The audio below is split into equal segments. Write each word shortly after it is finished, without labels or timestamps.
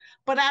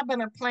but I've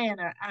been a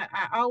planner.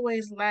 I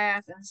always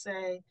laugh and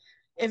say,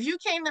 if you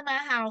came to my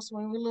house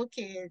when we were little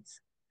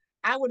kids,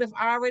 I would have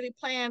already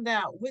planned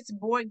out which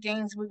board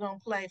games we're gonna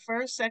play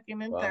first,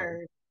 second, and Wow.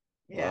 third.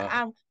 Yeah,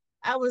 Wow.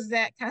 I was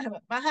that kind of.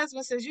 My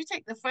husband says you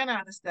take the fun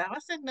out of stuff. I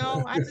said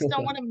no, I just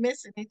don't want to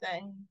miss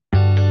anything.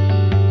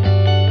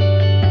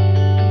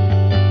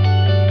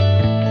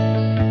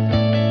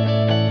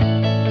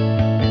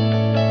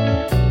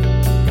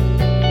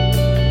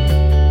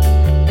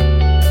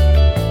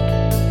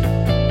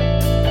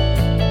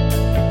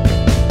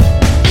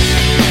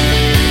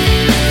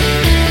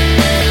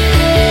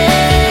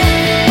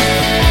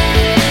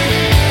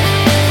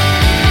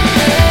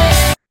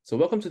 So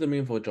welcome to the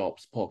Meaningful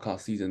Jobs podcast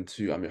season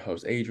 2. I'm your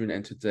host Adrian,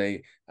 and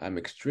today I'm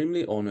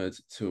extremely honored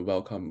to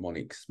welcome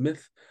Monique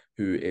Smith,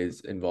 who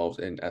is involved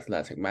in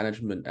athletic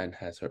management and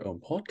has her own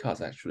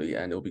podcast actually,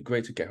 and it'll be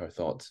great to get her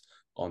thoughts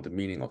on the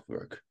meaning of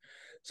work.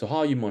 So how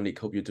are you, Monique?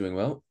 Hope you're doing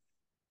well.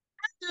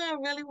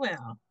 Doing really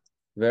well.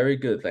 Very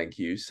good, thank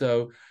you.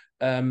 So,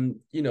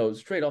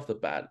 straight off the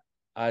bat,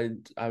 I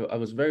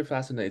was very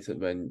fascinated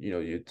when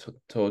you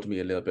told me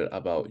a little bit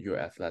about your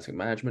athletic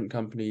management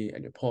company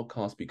and your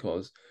podcast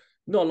because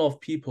not a lot of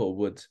people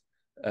would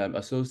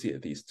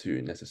associate these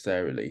two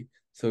necessarily.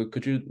 So,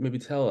 could you maybe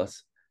tell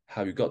us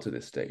how you got to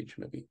this stage,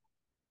 maybe?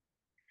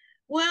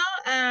 Well,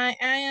 I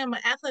am an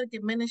athletic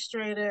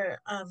administrator,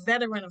 a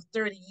veteran of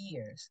 30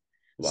 years.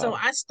 So Wow.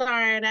 I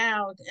started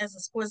out as a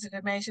sports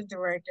information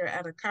director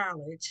at a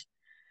college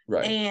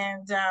Right.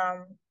 and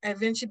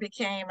eventually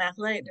became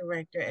athletic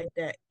director at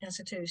that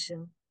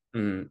institution.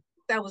 Mm,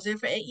 I was there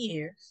for 8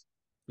 years.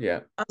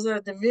 yeah. I was at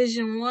a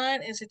Division I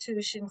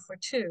institution for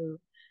 2,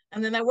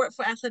 and then I worked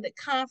for athletic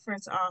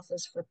conference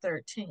office for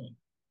 13.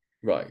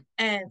 Right.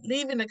 And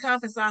leaving the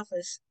conference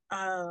office,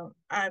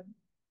 I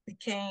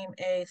became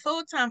a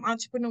full-time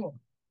entrepreneur.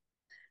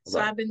 So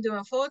Right. I've been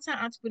doing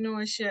full-time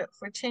entrepreneurship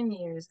for 10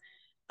 years.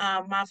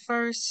 My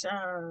first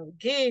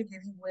gig,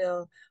 if you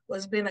will,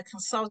 was being a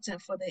consultant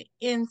for the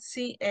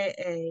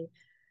NCAA,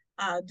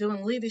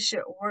 doing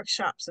leadership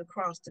workshops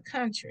across the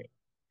country.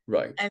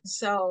 Right. And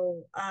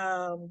so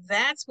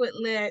that's what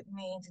led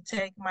me to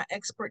take my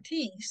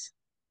expertise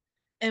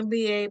and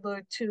be able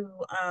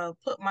to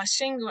put my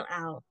shingle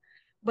out.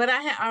 But I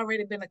had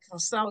already been a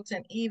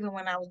consultant even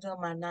when I was doing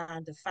my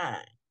 9 to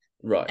 5.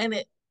 Right. And it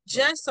Right.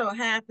 just so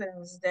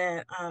happens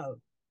that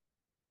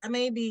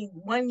maybe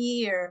 1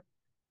 year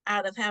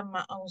out of having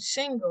my own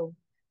shingle,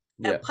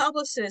 a Yeah.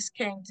 publicist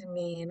came to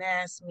me and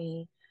asked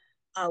me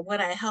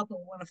would I help with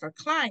one of her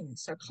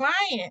clients. Her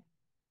client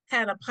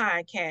had a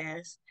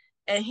podcast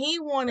and he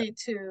wanted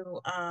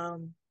to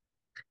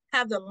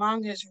have the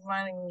longest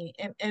running,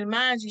 and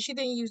mind you, she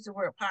didn't use the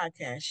word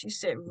podcast. She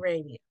said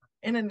radio,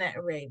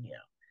 internet radio.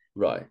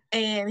 Right.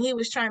 And he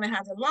was trying to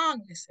have the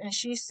longest. And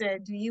she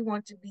said, do you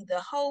want to be the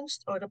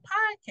host or the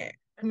podcast?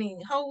 I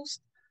mean,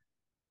 host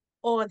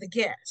or the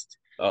guest.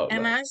 Oh,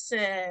 And right. I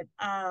said,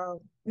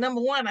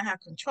 number one, I have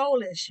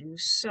control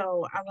issues,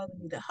 so I'd rather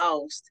be the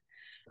host.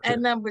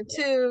 And number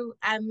Yeah. two,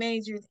 I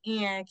majored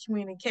in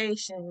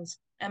communications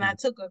and I Mm.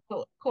 took a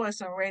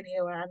course on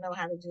radio and I know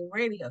how to do a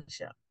radio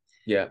show.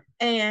 Yeah.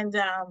 And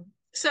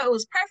so it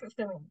was perfect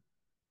for me.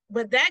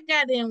 But that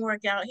guy didn't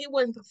work out. He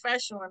wasn't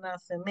professional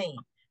enough for me.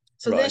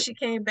 So then Right. she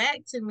came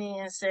back to me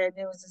and said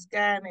there was this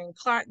guy named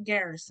Clark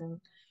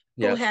Garrison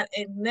who Yeah. had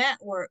a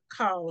network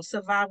called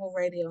Survival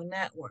Radio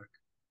Network,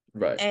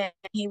 Right. and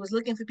he was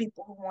looking for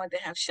people who wanted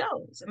to have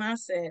shows. And I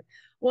said,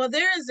 well,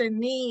 there is a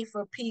need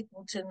for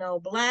people to know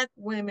Black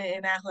women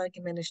in athletic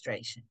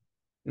administration.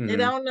 They Hmm.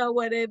 don't know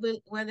where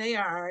they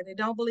are. They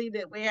don't believe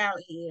that we're out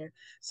here.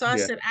 So I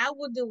Yeah. said I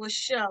will do a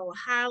show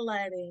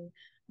highlighting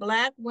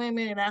Black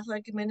women in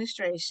athletic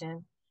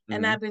administration,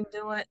 and Hmm. I've been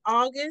doing.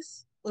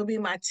 August will be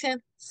my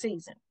 10th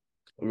season.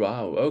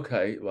 Wow.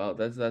 Okay. Wow.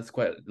 That's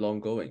quite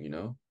long going.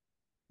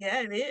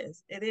 Yeah, it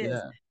is. It is.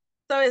 Yeah.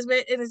 So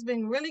it has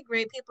been really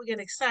great. People get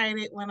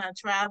excited when I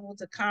travel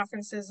to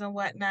conferences and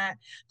whatnot.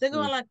 They're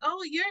going Mm. like,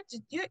 "Oh, you're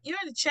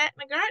the Chat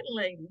and the Garden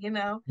lady."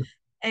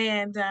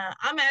 And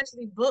I'm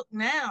actually booked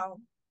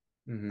now.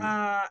 Hmm.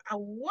 I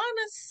want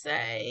to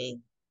say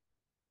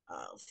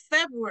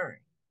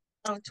February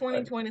of Right.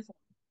 2024.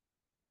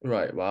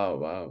 Right. Wow.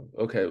 Wow.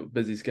 Okay.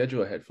 Busy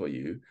schedule ahead for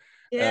you.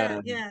 Yeah,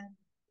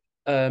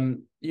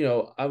 Um,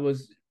 yeah. I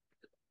was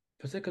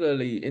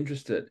particularly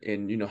interested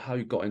in, how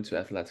you got into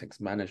athletics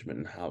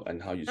management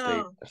and how you stayed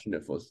Oh,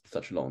 passionate for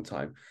such a long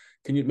time.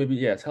 Can you maybe,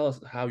 yeah, tell us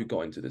how you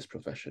got into this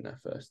profession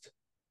at first?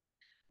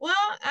 well,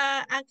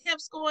 I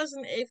kept scores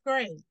in the 8th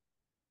grade.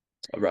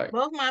 Right.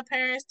 Both my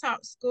parents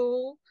taught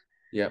school,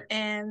 Yeah.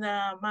 and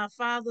my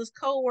father's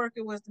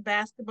co-worker was the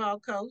basketball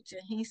coach,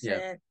 and he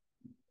Yeah.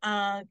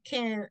 said,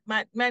 "Can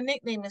my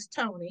nickname is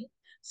Tony?"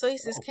 So he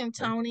says, Oh, "Can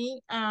okay.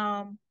 Tony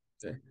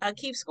Okay.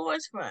 keep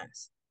scores for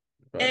us?"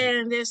 Right.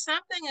 And there's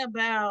something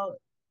about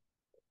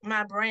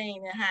my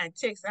brain and how it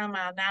ticks on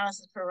my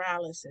analysis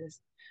paralysis.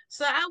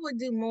 So I would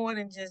do more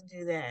than just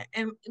do that.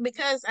 And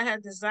because I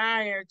had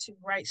desire to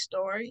write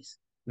stories,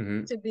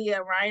 Hmm. to be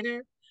a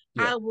writer,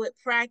 Yeah. I would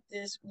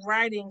practice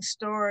writing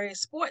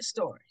stories, sports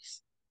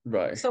stories.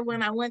 Right. So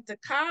when I went to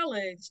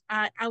college,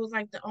 I was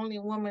like the only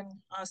woman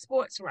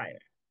sports writer.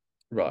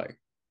 Right.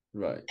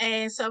 Right.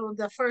 And so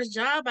the first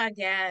job I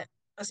got,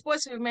 a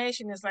sports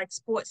information is like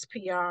sports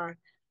PR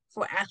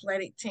for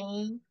athletic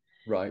team.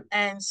 Right.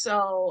 And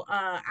so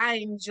I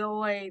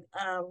enjoyed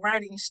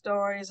writing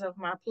stories of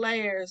my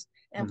players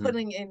and Hmm.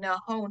 putting it in their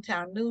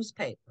hometown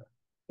newspaper.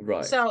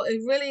 Right. So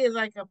it really is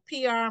like a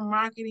PR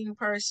marketing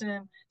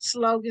person.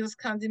 Slogans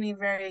come to me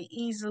very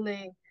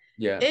easily.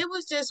 Yeah. It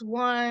was just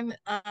one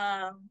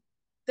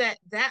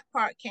that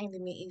part came to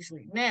me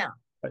easily. Now,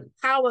 Right.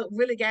 how it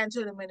really got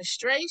into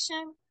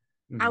administration,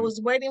 I Hmm.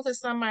 was waiting for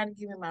somebody to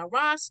give me my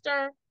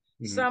roster.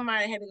 Hmm.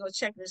 Somebody had to go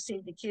check to see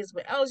if the kids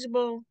were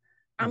eligible.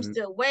 I'm Hmm.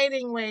 still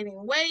waiting,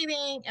 waiting,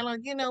 waiting. And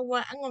like, you know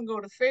what? I'm gonna go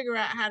to figure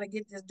out how to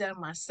get this done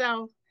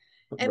myself.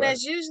 And Right.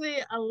 that's usually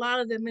a lot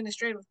of the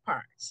administrative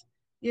parts,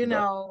 you Right.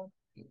 know,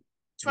 Right.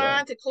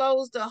 trying to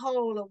close the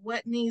hole of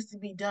what needs to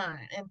be done.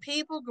 And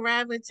people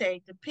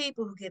gravitate to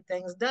people who get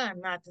things done,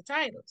 not the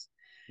titles.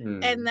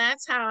 And Mm.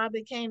 that's how I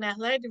became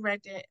athletic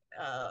director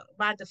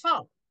by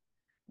default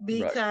Right.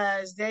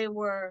 because they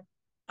were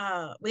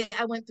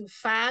I went through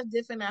five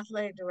different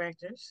athletic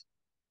directors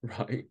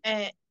Right.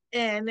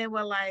 and they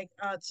were like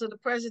so the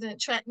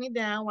president tracked me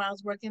down while I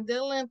was working the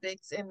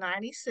Olympics in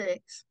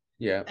 96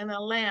 Yeah. in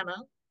Atlanta,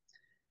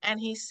 and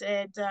he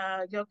said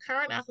your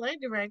current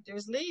athletic director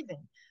is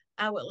leaving.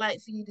 I would like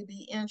for you to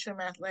be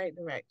interim athletic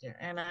director.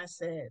 And I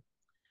said,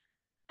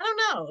 I don't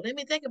know, let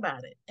me think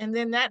about it. And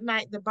then that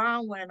night the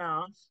bomb went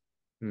off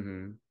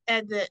Hmm.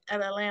 at the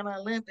at Atlanta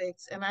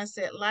Olympics, and I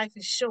said life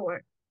is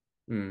short.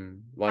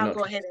 Mm. Why I'll not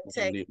go try ahead and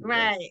something take new? it.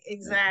 Right. Right, Yeah.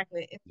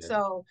 exactly. Yeah.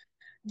 So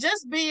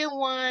just being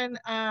one,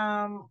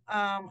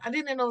 I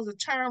didn't know the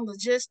term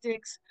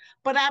logistics,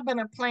 but I've been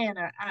a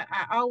planner.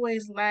 I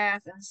always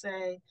laugh and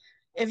say,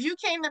 if you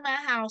came to my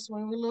house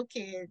when we were little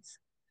kids,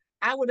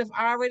 I would have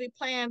already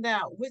planned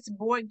out which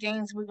board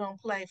games we're gonna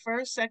play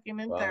first, second,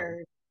 and Wow.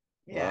 third.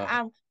 Yeah,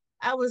 Wow.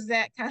 I was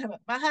that kind of.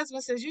 My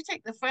husband says you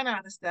take the fun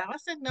out of stuff. I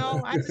said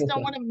no, I just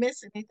don't want to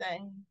miss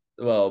anything.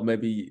 Well,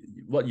 maybe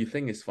what you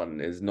think is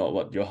fun is not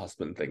what your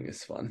husband think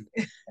is fun.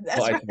 That's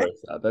Vice right.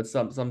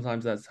 versa.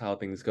 Sometimes that's how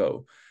things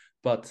go.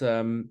 But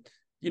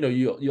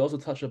you also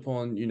touch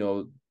upon,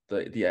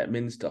 the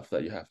admin stuff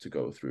that you have to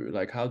go through.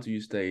 Like how do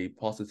you stay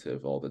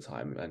positive all the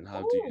time and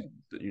how do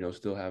Ooh,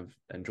 still have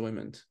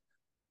enjoyment?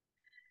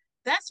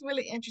 that's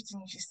really interesting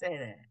you should say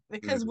that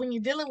because Mm-hmm. when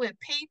you're dealing with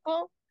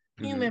people,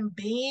 Mm-hmm. human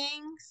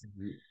beings,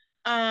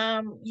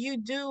 Mm-hmm. you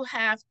do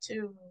have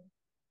to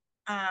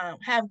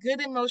have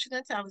good emotional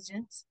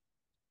intelligence.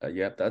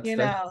 Yeah, that's You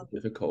that's know,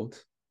 difficult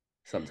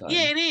yeah, sometimes.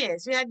 it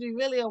is. You have to be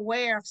really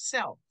aware of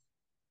self.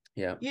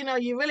 Yeah.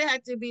 You really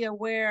have to be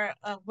aware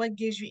of what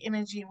gives you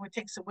energy and what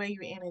takes away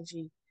your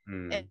energy,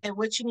 Mm. and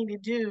what you need to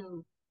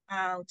do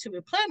to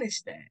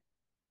replenish that.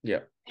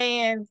 Yeah.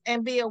 And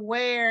be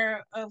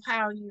aware of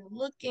how you're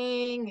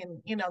looking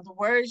and the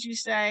words you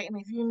say. And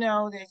if you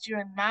know that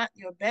you're not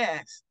your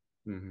best,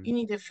 Mm-hmm. you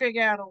need to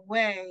figure out a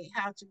way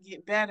how to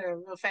get better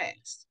real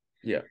fast.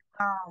 Yeah.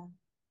 Um,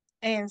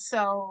 and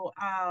so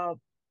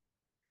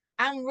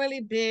I'm really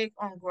big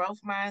on growth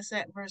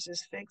mindset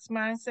versus fixed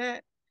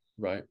mindset.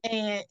 Right.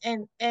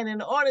 And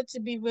in order to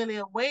be really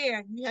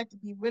aware, you have to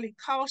be really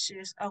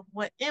cautious of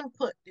what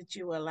input that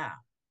you allow.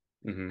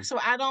 Mm-hmm. So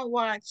I don't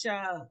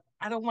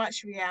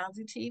watch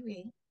reality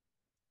TV.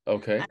 I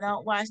Okay.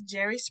 don't watch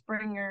Jerry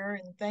Springer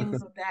and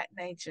things of that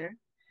nature.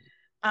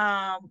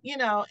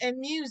 And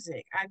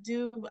music. I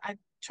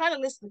try to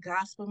listen to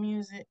gospel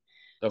music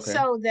Okay.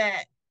 so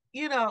that,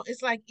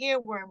 it's like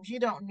earworms. You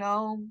don't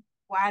know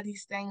why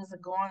these things are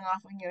going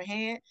off in your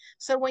head.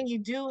 So when you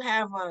do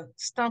have a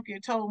stump your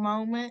toe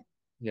moment,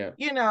 Yeah.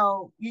 you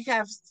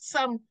have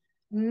some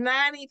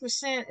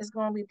 90% is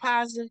going to be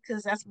positive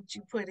because that's what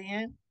you put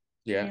in,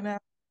 you Yeah. know.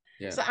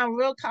 Yeah. So I'm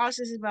real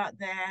cautious about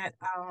that.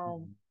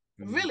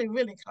 Mm-hmm. Really,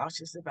 really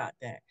cautious about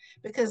that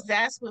because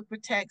that's what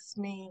protects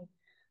me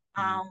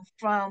Mm-hmm.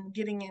 from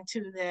getting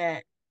into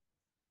that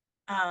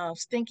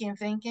stinking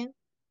thinking,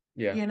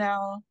 Yeah. you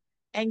know.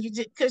 And you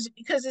just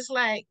because it's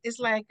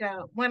like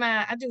when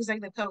I do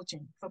executive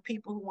coaching for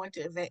people who want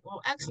to advance,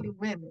 well, actually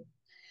women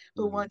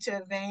who Mm-hmm. want to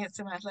advance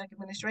in athletic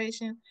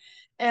administration,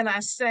 and I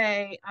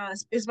say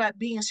it's about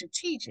being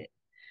strategic,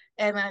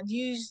 and I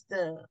use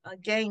the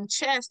game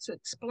chess to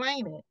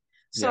explain it.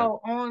 Yeah. So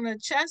on a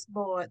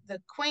chessboard,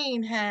 the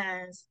queen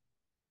has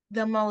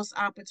the most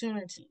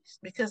opportunities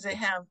because they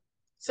have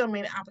so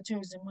many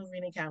opportunities to move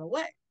any kind of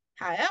way.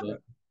 Yeah. However,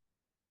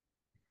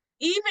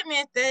 even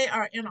if they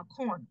are in a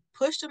corner,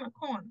 pushed in a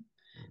corner,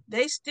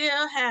 they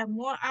still have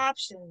more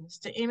options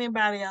to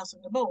anybody else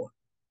on the board.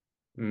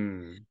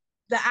 Mm.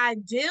 The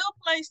ideal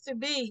place to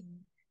be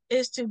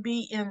is to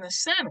be in the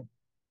center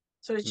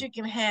so that Mm. you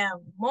can have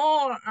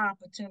more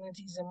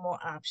opportunities and more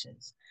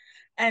options.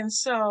 And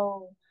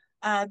so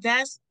I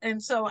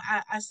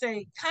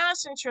say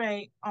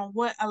concentrate on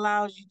what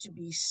allows you to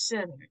be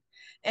centered.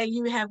 And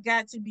you have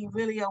got to be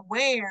really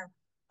aware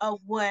of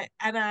what,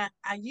 and I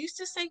used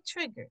to say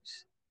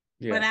triggers,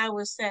 but Yeah. I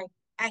would say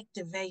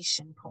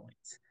activation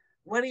points.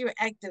 What are your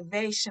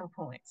activation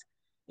points?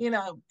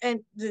 And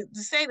to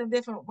say the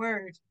different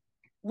words,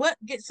 what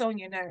gets on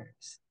your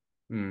nerves?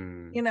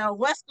 Mm.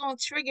 What's going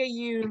to trigger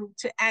you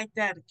to act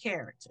out of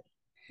character?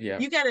 Yeah.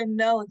 You got to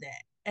know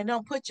that and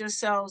don't put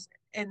yourselves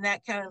in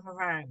that kind of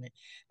environment.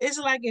 It's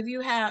like if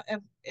you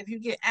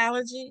get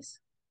allergies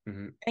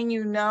Mm-hmm. and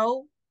you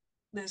know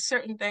that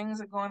certain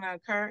things are going to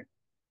occur,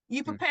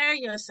 you Mm. prepare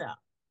yourself.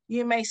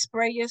 You may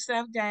spray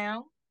yourself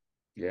down.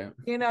 Yeah.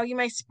 You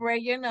may spray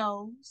your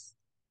nose.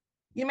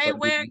 You may But you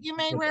wear you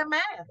may give wear a up,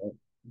 mask. right?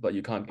 But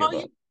you can't Oh,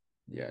 give up.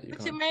 Yeah, you but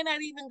you can't. may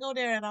not even go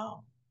there at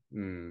all.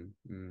 Mm,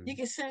 You mm,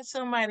 can send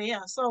somebody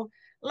else. So,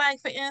 like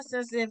for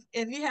instance,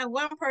 if you have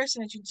one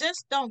person that you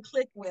just don't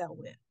click well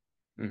with,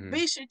 mm-hmm,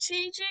 be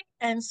strategic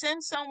and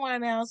send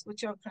someone else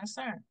with your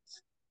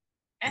concerns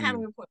and have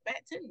them mm, report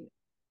back to you.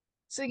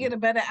 So you mm. get a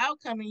better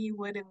outcome than you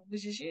would if it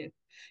was just you.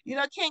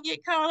 Can't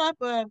get caught up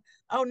of,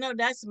 oh no,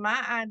 that's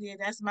my idea,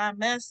 that's my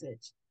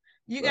message.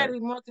 You got to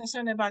Right. be more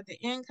concerned about the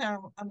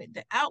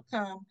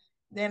outcome,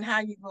 than how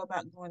you go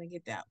about going to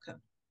get the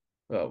outcome.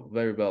 Well,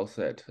 very well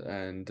said.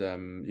 And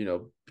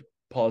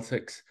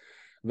politics,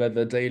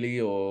 whether daily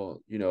or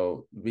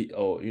big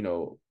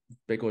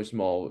or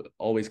small,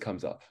 always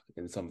comes up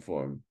in some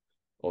form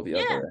or the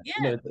Yeah, other.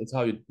 yeah.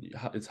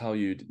 It's how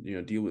you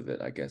deal with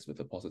it, I guess, with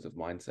a positive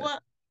mindset. Well,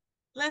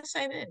 let's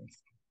say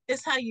this: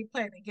 it's how you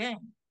play the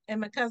game.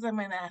 And because I'm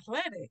in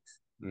athletics,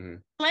 Hmm.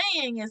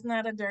 playing is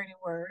not a dirty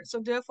word, so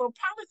therefore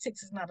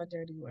politics is not a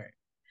dirty word.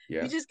 You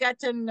Yeah. just got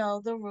to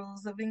know the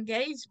rules of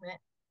engagement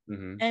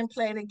Hmm. and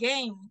play the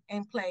game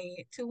and play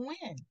it to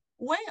win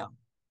well.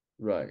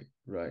 Right,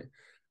 right.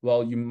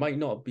 Well, you might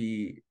not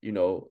be,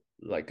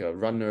 like a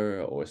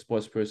runner or a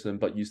sports person,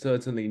 but you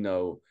certainly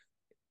know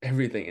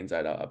everything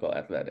inside out about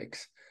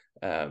athletics.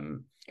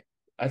 Um,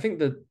 I think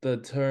that the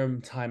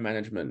term time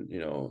management,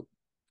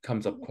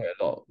 comes up quite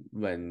a lot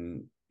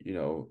when,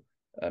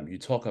 you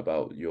talk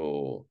about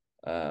your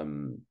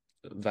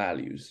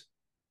values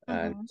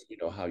and,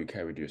 Mm-hmm. how you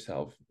carried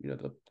yourself,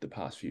 the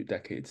past few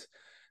decades.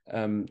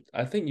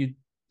 I think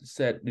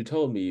you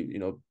told me,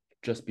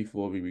 just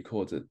before we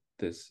recorded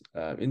this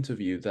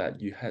interview that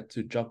you had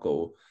to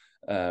juggle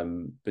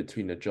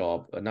between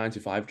a 9 to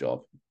 5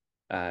 job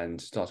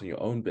and starting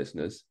your own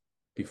business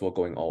before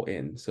going all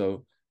in.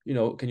 So,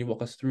 can you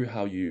walk us through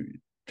how you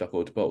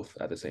juggled both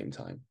at the same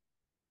time?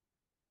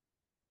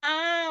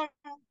 Um,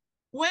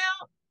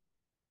 well,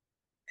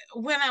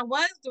 when I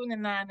was doing the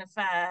 9 to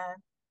 5,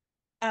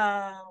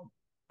 um,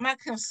 my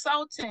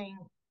consulting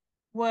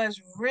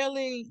was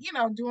really,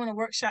 doing a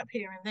workshop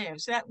here and there.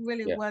 So that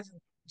really Yeah, wasn't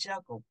a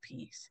juggle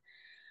piece.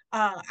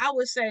 I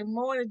would say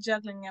more the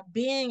juggling of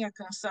being a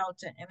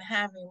consultant and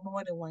having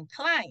more than one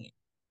client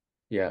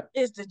yeah,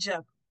 is the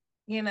juggle,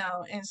 And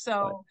right,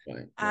 so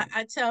right, I, right.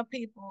 I tell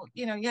people,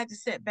 you have to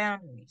set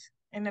boundaries.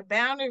 And the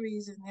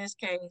boundaries in this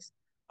case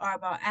are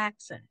about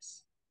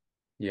access,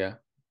 Yeah,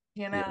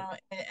 yeah.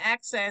 and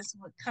access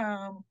would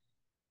come,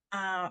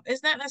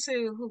 it's not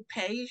necessarily who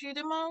pays you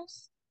the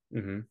most,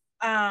 Mm-hmm.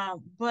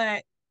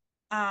 but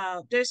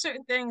there's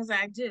certain things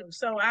I do.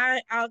 So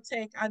I'll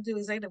do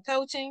executive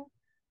coaching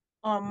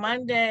on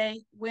Monday,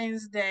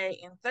 Wednesday,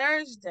 and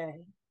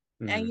Thursday,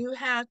 and Mm-hmm. you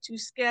have to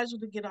schedule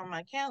to get on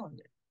my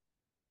calendar.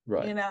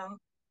 Right, You know, right.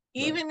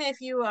 even if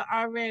you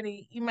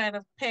might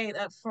have paid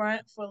up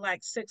front for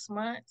like 6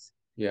 months.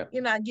 Yeah.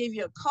 I give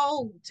you a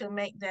code to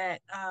make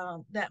that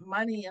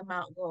money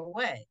amount go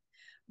away.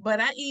 But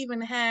I even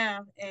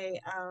have a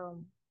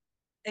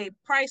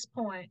price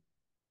point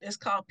that's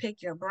called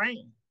pick your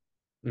brain.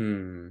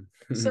 Mm.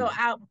 So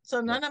Yeah,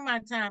 none of my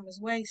time is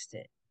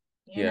wasted,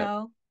 you yeah,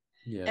 know.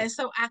 yeah. And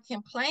so I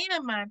can plan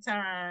in my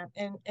time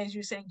and, as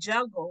you say,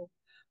 juggle,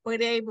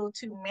 but able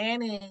to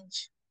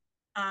manage,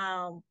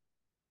 um,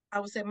 I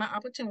would say, my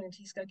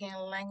opportunities. Again,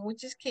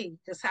 language is key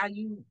because how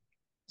you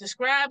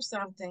describe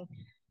something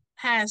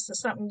has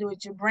something to do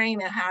with your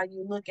brain and how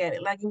you look at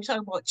it. Like if we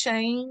talk about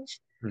change,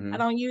 I Mm-hmm.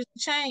 don't use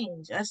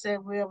change. I said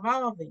we're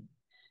evolving.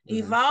 Mm-hmm.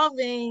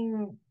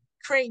 Evolving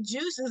create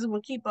juices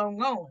will keep on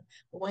going.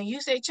 But when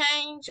you say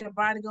change, your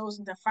body goes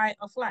into fight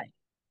or flight.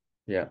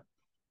 Yeah,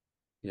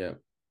 yeah.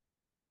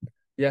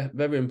 Yeah,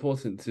 very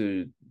important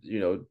to,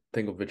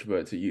 think of which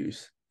word to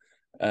use.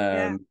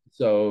 Yeah.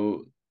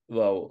 So,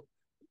 well,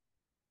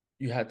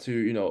 you had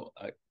to,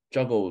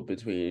 juggle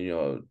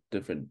between,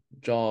 different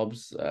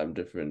jobs,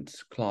 different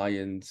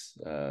clients,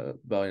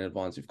 well in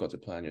advance, you've got to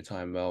plan your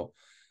time well.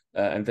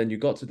 And then you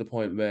got to the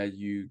point where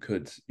you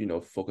could,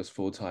 focus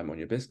full time on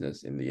your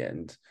business in the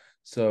end.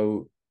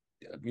 So,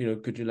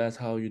 could you let us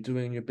how you're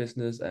doing your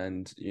business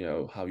and,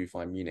 how you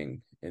find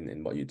meaning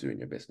in what you do in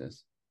your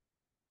business?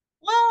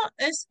 Well,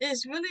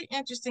 it's really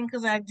interesting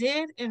because I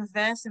did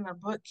invest in a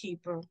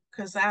bookkeeper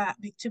because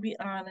to be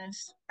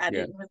honest, I Yeah.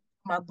 didn't really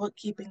do my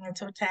bookkeeping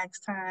until tax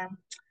time.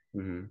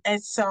 Mm-hmm.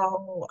 And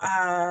so,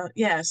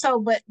 yeah. So,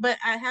 but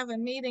I have a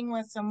meeting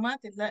once a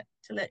month to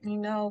let me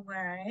know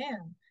where I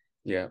am.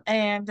 Yeah.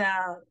 And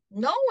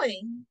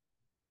knowing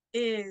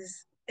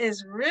is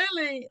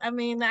really, I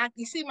mean,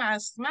 you see my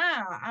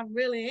smile. I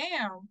really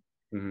am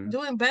Mm-hmm.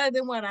 doing better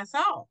than what I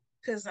thought.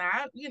 because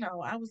I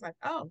was like,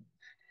 oh.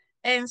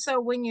 And so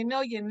when you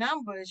know your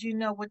numbers, you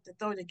know what to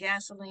throw the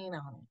gasoline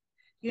on it,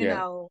 you Yeah.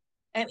 know.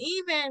 And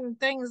even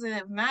things that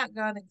have not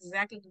gone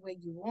exactly the way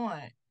you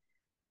want,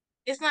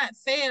 it's not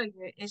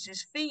failure, it's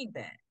just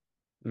feedback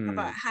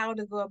about Mm. how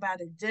to go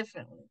about it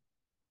differently.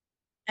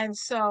 And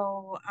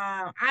so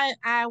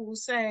I will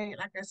say,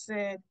 like I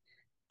said,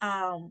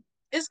 um,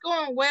 it's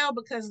going well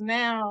because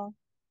now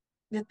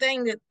the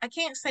thing that I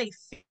can't say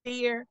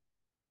fear,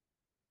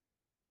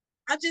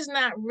 I'm just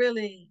not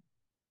really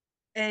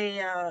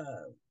a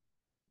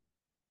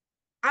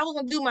I was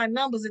gonna do my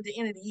numbers at the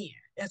end of the year,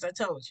 as I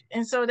told you.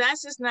 And so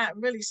that's just not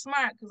really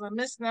smart because I'm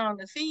missing out on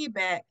the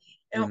feedback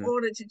in Hmm.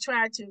 order to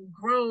try to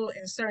grow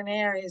in certain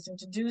areas and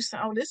to do some,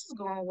 oh, this is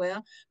going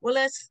well. Well,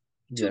 let's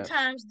two Yeah.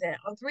 times that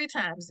or three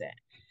times that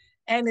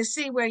and to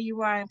see where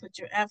you are and put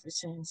your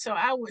efforts in. So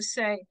I would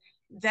say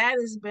that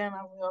has been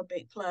a real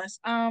big plus.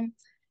 And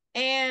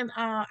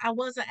I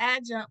was an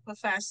adjunct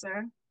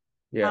professor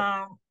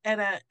Yeah. at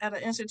an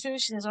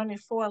institution that's only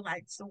 4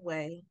 lights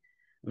away.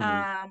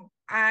 Hmm.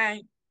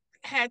 I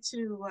had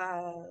to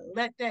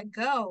let that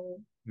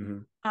go.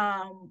 Hmm.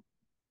 Um,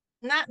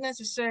 not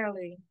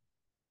necessarily.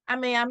 I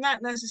mean, I'm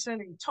not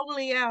necessarily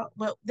totally out,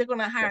 but they're going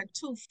to Yeah. hire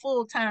 2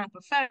 full-time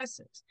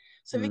professors.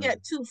 So if you Mm.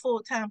 get 2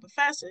 full-time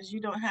professors,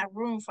 you don't have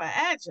room for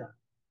adjunct.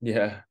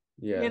 Yeah.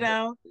 You Yeah.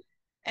 know,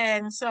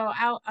 and so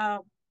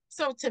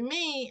to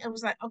me, it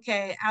was like,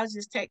 okay, I'll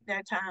just take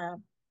that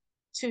time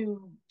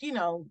to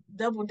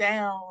double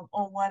down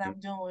on what I'm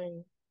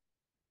doing,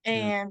 Mm.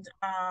 and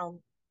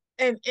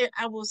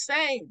I will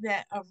say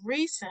that of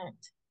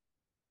recent,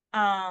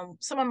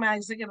 some of my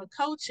executive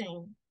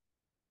coaching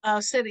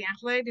city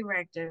athletic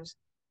directors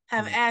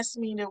have Mm. asked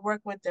me to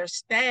work with their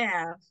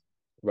staff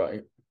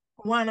Right.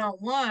 one on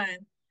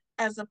one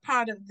as a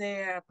part of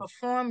their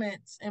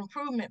performance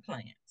improvement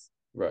plans.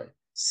 Right.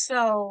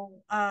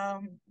 So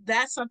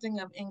that's something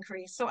of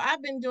increase. So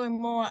I've been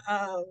doing more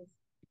of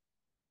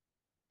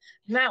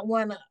not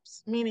one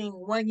ups, meaning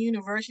one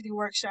university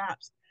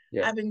workshops.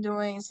 Yeah. I've been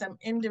doing some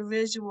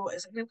individual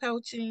executive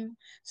coaching,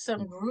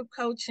 some group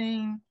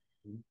coaching,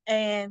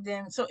 and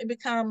then so it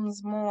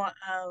becomes more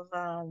of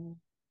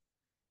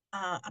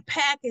a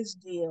package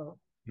deal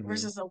Mm-hmm.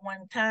 versus a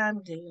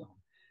one-time deal.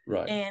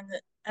 Right. And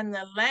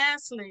then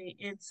lastly,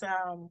 it's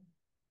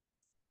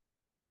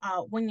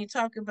when you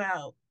talk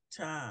about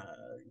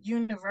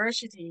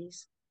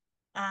universities,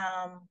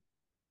 um,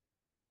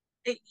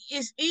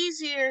 it's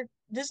easier.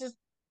 This is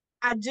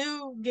I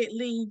do get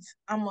leads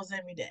almost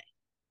every day.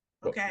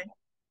 Okay.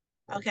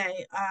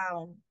 Okay. Right.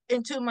 Okay.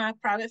 Into my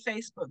private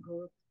Facebook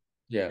group.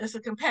 Yeah. It's a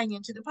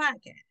companion to the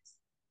podcast.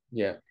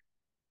 Yeah.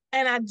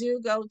 And I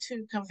do go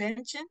to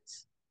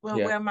conventions Yeah.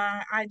 where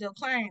my ideal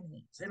client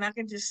is. And I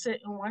can just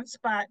sit in one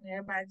spot and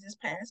everybody just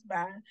pass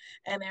by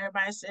and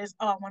everybody says,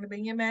 oh, I want to be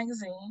in your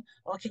magazine,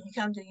 or can you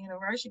come to a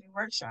university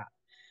workshop?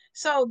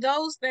 So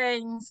those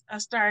things are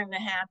starting to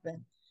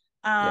happen.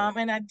 Yeah.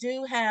 And I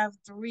do have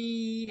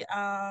three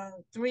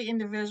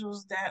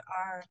individuals that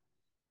are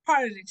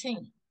part of the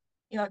team.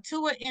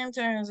 Two are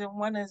interns and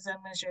one is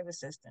administrative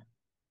assistant.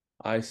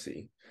 I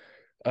see.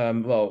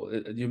 Well,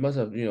 you must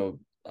have,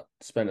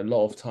 spent a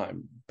lot of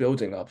time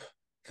building up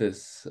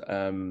this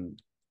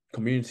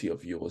community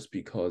of yours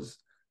because,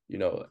 you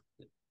know,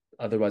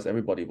 otherwise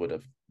everybody would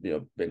have,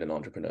 been an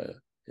entrepreneur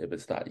if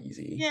it's that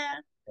easy. Yeah,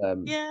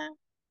 Um, yeah.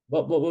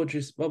 what would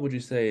you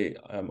say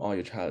are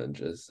your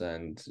challenges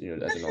and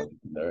as an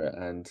entrepreneur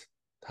and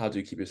how do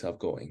you keep yourself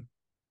going?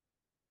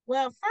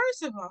 Well,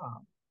 first of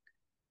all,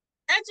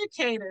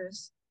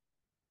 educators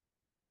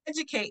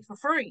educate for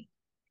free.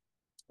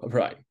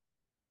 Right.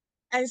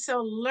 And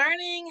so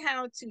learning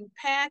how to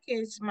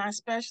package my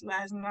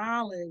specialized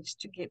knowledge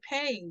to get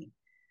paid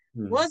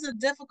Hmm. was a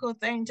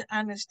difficult thing to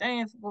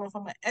understand going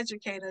from an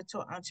educator to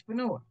an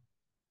entrepreneur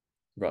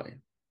Right.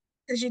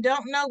 because you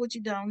don't know what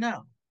you don't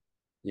know.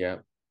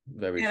 Yeah.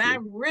 Very And I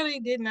true. really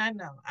did not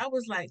know. I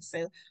was like,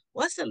 so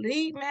what's a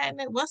lead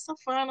magnet? What's a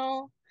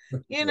funnel?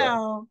 You Right.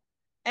 know,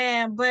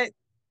 but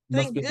Must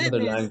thank be another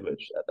goodness,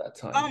 language at that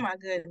oh time. my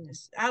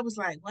goodness. I was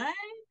like, what?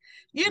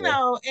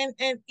 Yeah.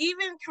 And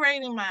even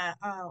creating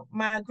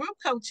my group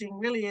coaching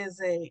really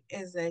is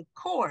a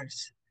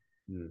course,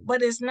 Hmm.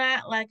 but it's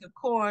not like a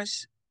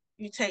course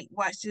you take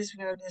watch this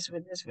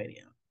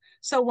video.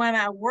 So when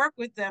I work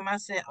with them, I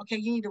said, okay,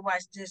 you need to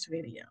watch this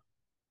video.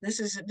 This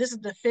is the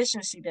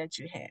deficiency that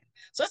you have.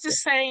 So it's the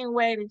Yeah. same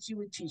way that you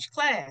would teach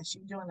class.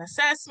 You do an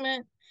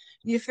assessment,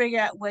 you figure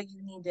out where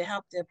you need to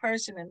help the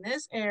person in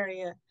this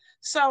area.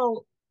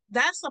 So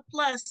that's a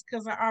plus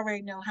because I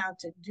already know how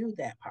to do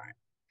that part.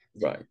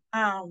 Right.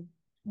 Um,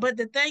 but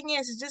the thing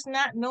is just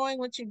not knowing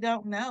what you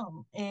don't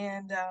know.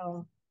 And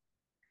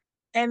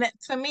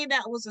for me,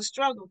 that was a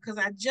struggle because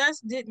I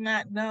just did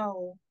not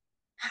know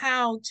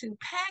how to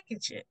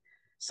package it.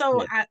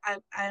 So Yeah.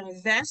 I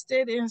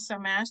invested in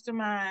some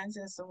masterminds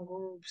and some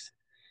groups.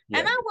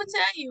 And Yeah. I would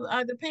tell you,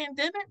 the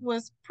pandemic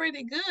was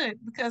pretty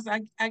good because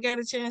I got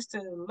a chance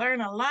to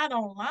learn a lot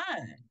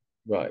online.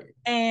 Right.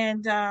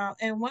 And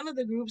one of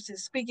the groups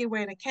is Speak Your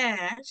Way to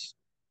Cash.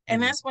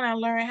 And Hmm. that's when I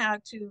learned how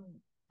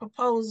to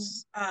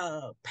propose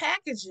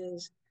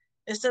packages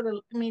instead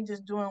of me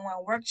just doing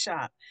one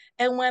workshop.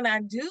 And when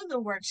I do the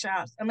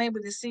workshops, I'm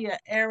able to see an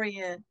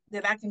area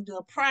that I can do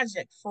a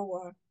project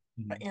for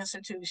an Mhm.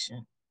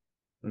 institution.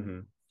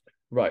 Mhm.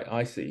 Right,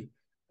 I see.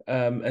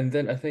 And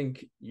then I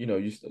think,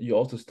 you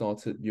also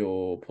started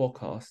your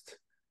podcast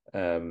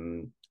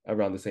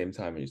around the same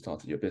time you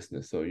started your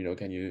business. So,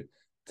 can you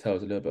tell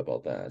us a little bit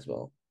about that as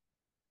well?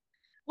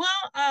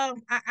 Well,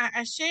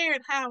 I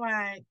shared how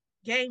I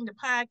gained the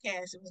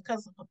podcast. It was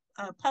because of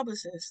a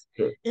publicist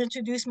Sure.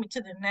 introduced me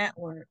to the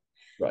network.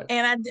 Right,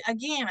 And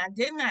I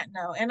did not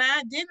know. And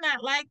I did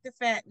not like the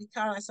fact we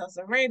call ourselves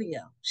a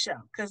radio show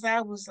because I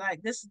was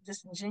like, this is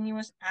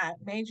disingenuous. I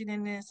majored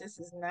in this. This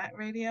is not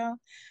radio.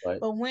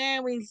 right. But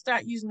when we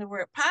start using the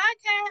word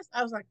podcast,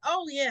 I was like,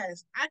 oh,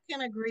 yes, I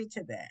can agree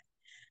to that.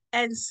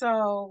 And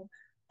so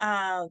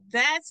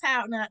that's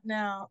how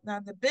now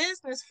the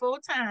business full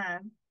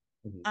time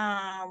Mhm.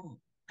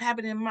 um,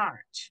 happened in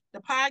March.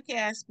 The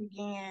podcast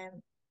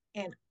began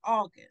in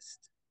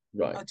August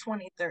Right, of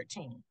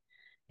 2013.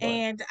 right.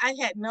 And I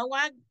had no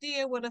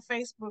idea what a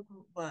Facebook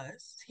group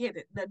was. He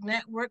had the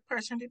network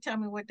person to tell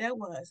me what that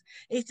was.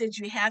 He said,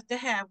 you have to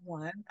have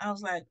one. I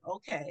was like,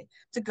 okay.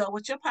 To go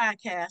with your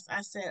podcast,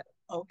 I said,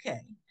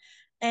 okay.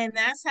 And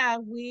that's how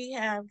we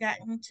have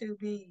gotten to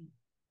be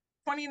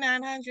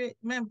 2,900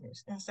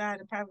 members inside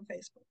the private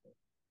Facebook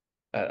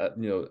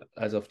group.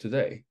 As of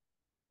today.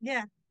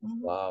 Yeah. Mhm.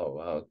 Wow,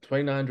 wow.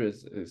 2,900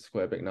 is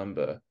quite a big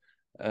number.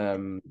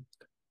 Um,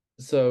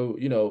 so,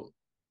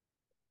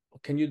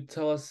 can you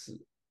tell us,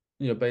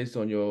 based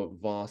on your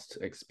vast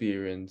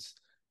experience,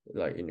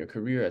 like in your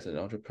career as an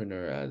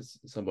entrepreneur, as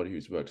somebody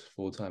who's worked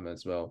full time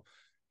as well,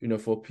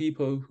 for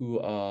people who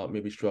are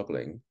maybe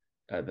struggling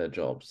at their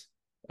jobs,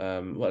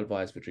 what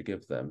advice would you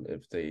give them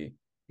if they,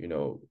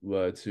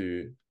 were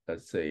to,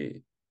 let's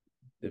say,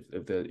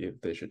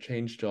 if they should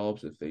change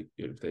jobs,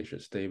 if they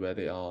should stay where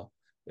they are,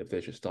 if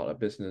they should start a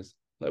business,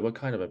 like what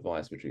kind of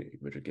advice would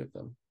you give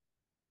them?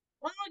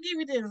 Well, I'll give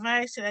you the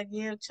advice that I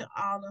give to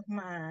all of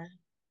my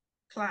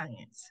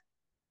clients.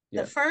 The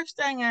Yeah, first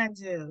thing I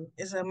do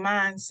is a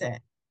mindset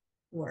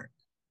work.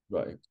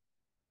 right.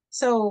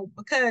 So,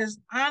 because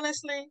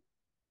honestly,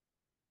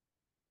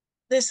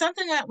 there's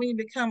something that when you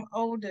become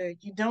older,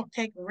 you don't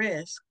take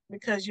risks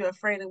because you're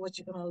afraid of what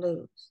you're going to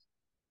lose.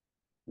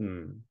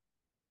 Mm,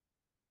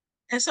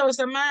 And so it's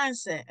a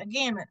mindset.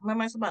 Again,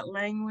 remember, it's about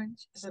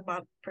language, it's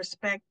about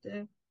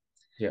perspective.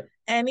 yeah,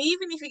 And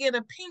even if you get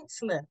a pink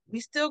slip, we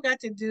still got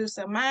to do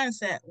some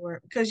mindset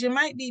work because you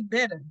might be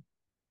bitter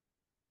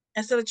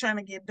instead of trying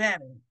to get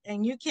better.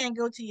 And you can't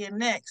go to your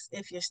next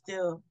if you're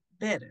still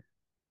bitter.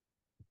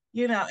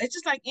 It's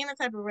just like any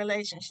type of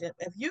relationship.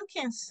 If you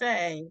can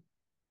say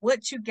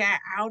what you got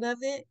out of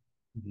it,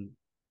 mhm,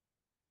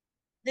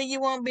 then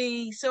you won't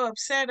be so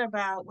upset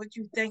about what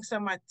you think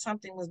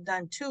something was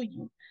done to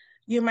you.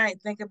 You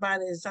might think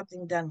about it as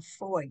something done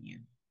for you.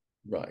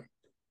 right.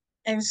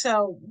 And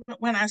so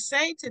when I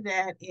say to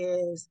that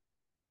is,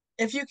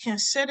 if you're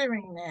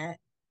considering that,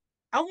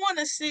 I want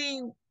to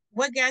see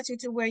what got you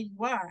to where you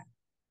are.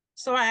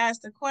 So I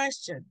asked the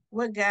question,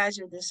 what guides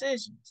your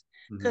decisions?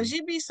 Because Hmm.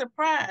 you'd be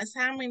surprised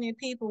how many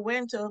people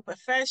went into a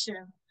profession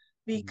Hmm.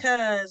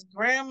 because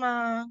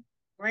grandma,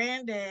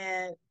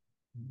 granddad,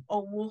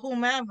 or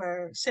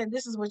whomever said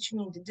this is what you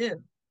need to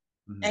do.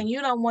 Hmm. And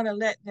you don't want to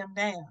let them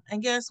down.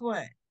 And guess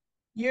what?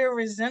 You're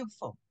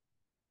resentful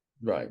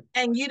Right,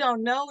 and you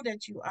don't know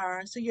that you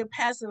are. So you're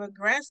passive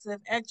aggressive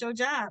at your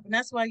job. And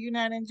that's why you're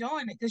not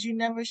enjoying it because you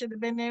never should have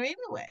been there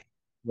anyway.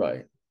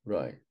 right,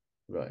 right,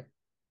 right.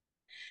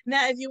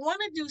 Now, if you want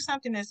to do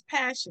something that's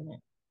passionate,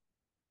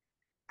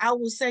 I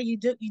will say you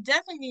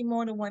definitely need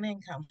more than one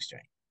income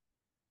stream.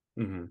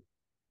 Hmm.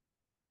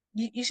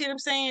 You see what I'm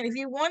saying? If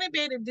you want to be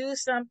able to do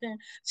something,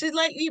 so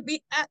like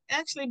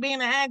actually being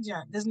an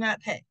adjunct does not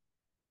pay.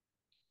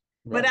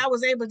 But Right. I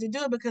was able to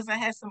do it because I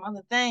had some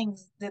other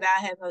things that I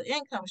had an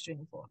income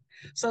stream for.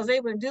 So I was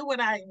able to do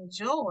what I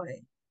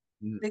enjoy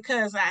Mm.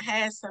 because I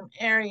had some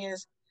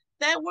areas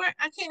that weren't,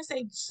 I can't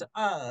say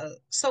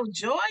so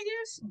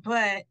joyous,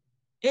 but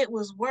it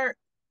was work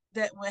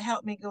that would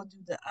help me go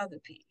do the other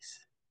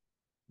piece.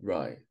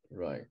 Right,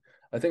 right.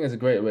 I think it's a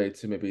great way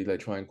to maybe like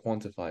try and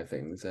quantify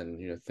things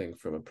and think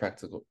from a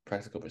practical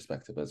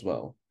perspective as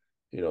well,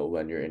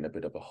 when you're in a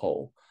bit of a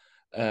hole.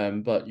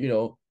 But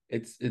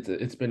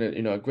it's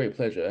been a great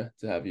pleasure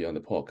to have you on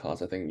the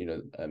podcast. I think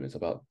it's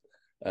about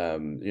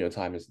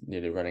time is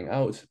nearly running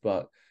out,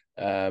 but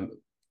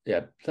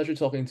yeah, pleasure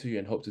talking to you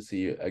and hope to see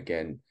you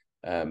again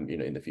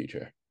in the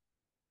future.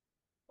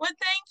 Well,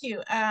 thank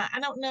you. I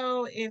don't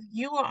know if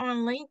you are on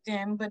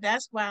LinkedIn, but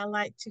that's why I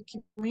like to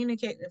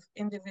communicate with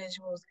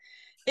individuals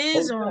Oh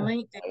is on yeah,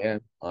 LinkedIn. I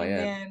am. I And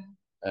am.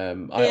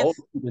 then I if,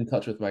 always keep in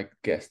touch with my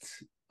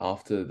guests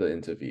after the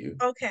interview.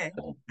 okay,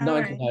 all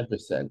right.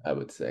 99%, I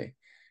would say.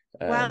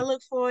 Well, I Um,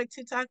 look forward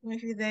to talking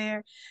with you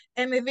there.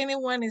 And if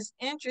anyone is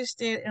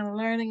interested in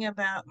learning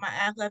about my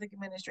athletic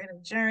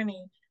administrative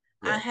journey,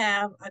 I yeah.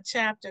 have a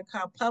chapter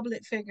called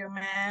Public Figure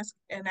Mask,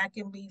 and that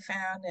can be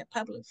found at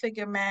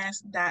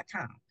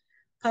publicfiguremask.com.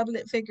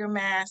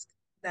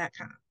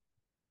 publicfiguremask.com.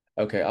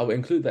 Okay, I'll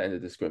include that in the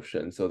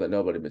description so that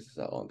nobody misses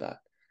out on that.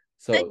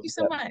 Thank So you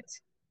so yeah, much.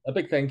 a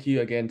big thank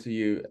you again to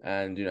you,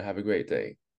 and have a great day.